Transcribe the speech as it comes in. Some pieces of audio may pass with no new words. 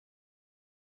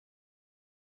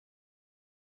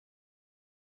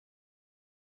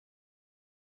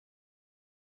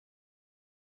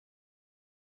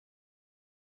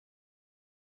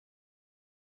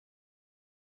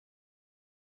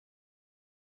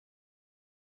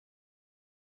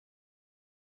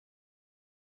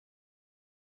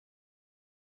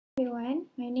everyone,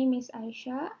 my name is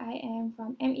Aisya. I am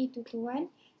from ME221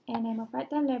 and I'm a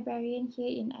part-time librarian here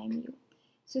in IMU.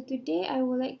 So today I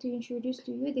would like to introduce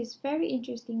to you this very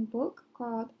interesting book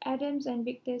called Adams and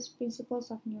Victor's Principles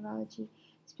of Neurology,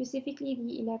 specifically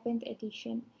the 11th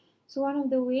edition. So one of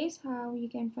the ways how you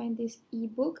can find this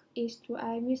ebook is through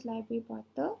IMU's library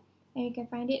portal, and you can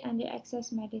find it under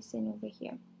Access Medicine over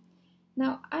here.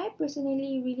 Now, I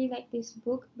personally really like this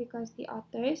book because the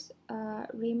authors,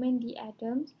 Raymond D.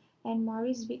 Adams and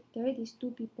Maurice Victor, these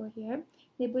two people here,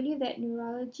 they believe that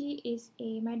neurology is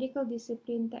a medical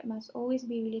discipline that must always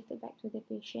be related back to the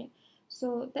patient.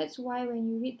 So that's why when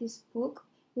you read this book,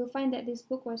 you'll find that this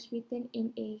book was written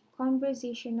in a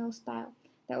conversational style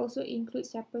that also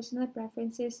includes their personal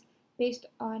preferences based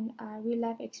on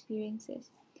real-life experiences.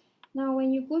 Now,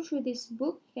 when you go through this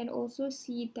book, you can also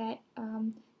see that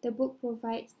the book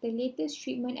provides the latest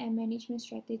treatment and management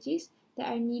strategies that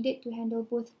are needed to handle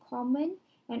both common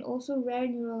and also rare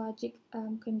neurologic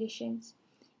conditions.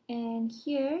 And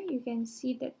here you can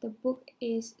see that the book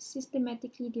is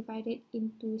systematically divided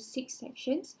into 6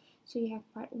 sections. So you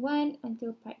have part 1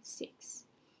 until part 6.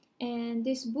 And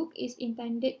this book is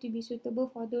intended to be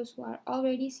suitable for those who are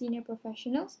already senior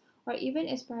professionals or even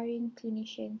aspiring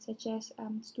clinicians, such as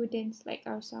students like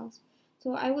ourselves.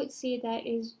 So I would say that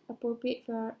is appropriate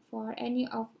for any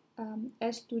of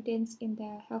us students in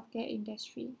the healthcare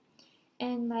industry.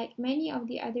 And like many of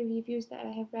the other reviews that I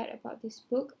have read about this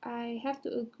book, I have to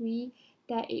agree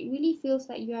that it really feels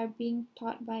like you are being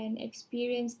taught by an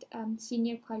experienced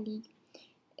senior colleague,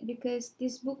 because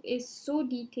this book is so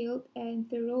detailed and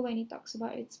thorough when it talks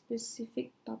about its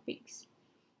specific topics.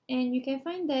 And you can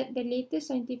find that the latest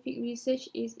scientific research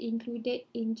is included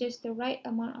in just the right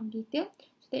amount of detail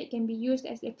so that it can be used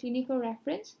as a clinical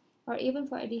reference or even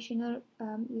for additional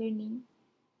learning.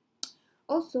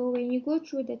 Also, when you go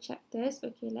through the chapters,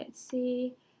 okay, let's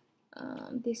say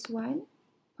this one,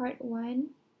 part 1,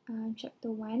 chapter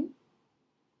 1.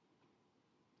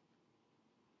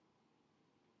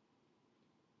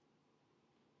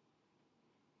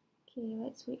 Okay,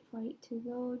 let's wait for it to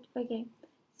load. Okay.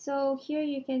 So here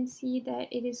you can see that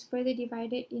it is further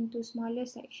divided into smaller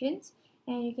sections,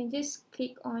 and you can just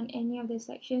click on any of the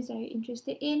sections that you're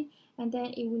interested in, and then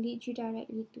it will lead you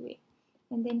directly to it.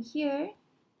 And then here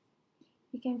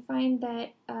you can find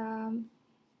that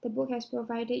the book has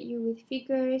provided you with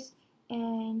figures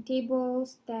and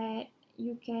tables that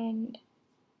you can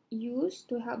use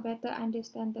to help better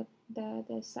understand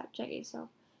the subject itself.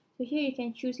 So here you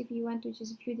can choose if you want to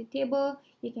just view the table,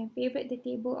 you can favorite the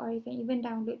table, or you can even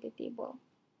download the table.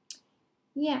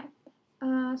 Yeah,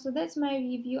 so that's my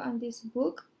review on this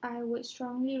book. I would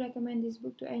strongly recommend this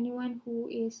book to anyone who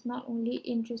is not only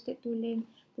interested to learn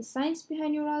the science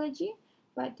behind neurology,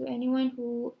 but to anyone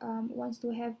who wants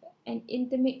to have an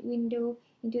intimate window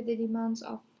into the demands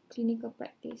of clinical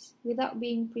practice without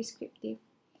being prescriptive.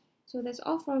 So that's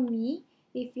all from me.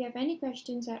 If you have any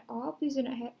questions at all, please do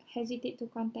not hesitate to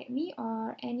contact me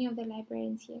or any of the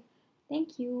librarians here.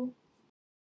 Thank you.